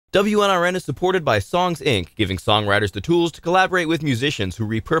WNRN is supported by Songs Inc., giving songwriters the tools to collaborate with musicians who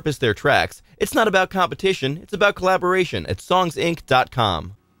repurpose their tracks. It's not about competition, it's about collaboration at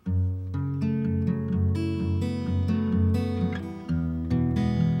songsinc.com.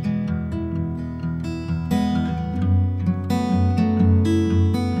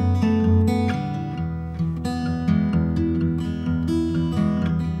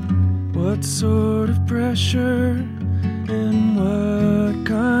 What sort of pressure and what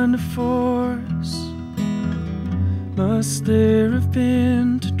kind of force must there have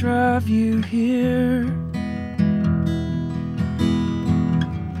been to drive you here?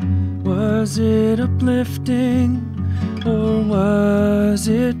 Was it uplifting or was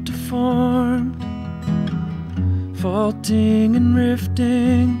it deformed? Faulting and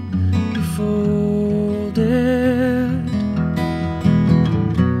rifting, you folded.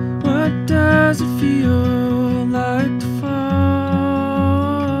 What does it feel like to fall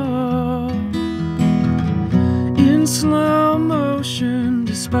in slow motion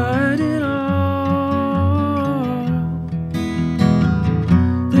despite it all?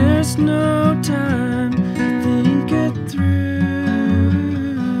 There's no time to think it through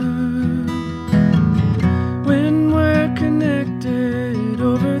when we're connected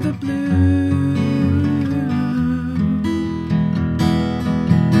over the blue.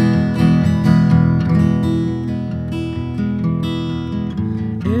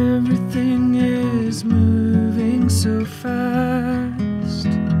 Everything is moving so fast.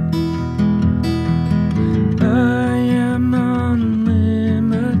 I am unlimited.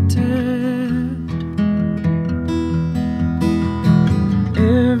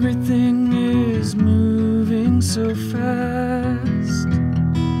 Everything is moving so fast.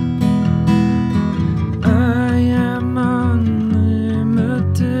 I am unlimited.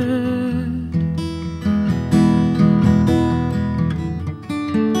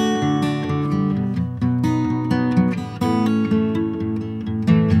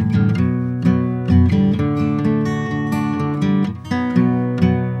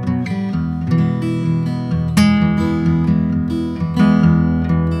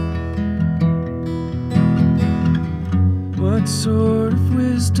 What sort of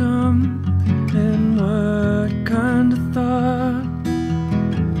wisdom and what kind of thought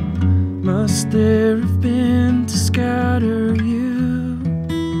must there have been to scatter you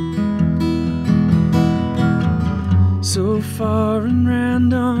so far and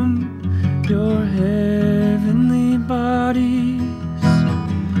random? Your heavenly bodies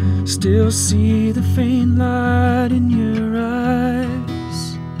still see the faint light in your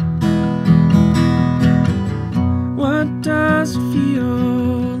eyes. What does it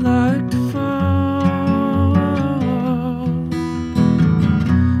feel like to fall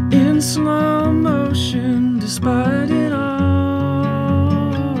in slow motion despite it all?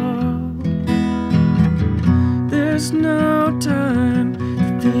 There's no time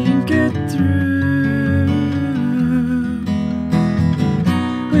to think it through.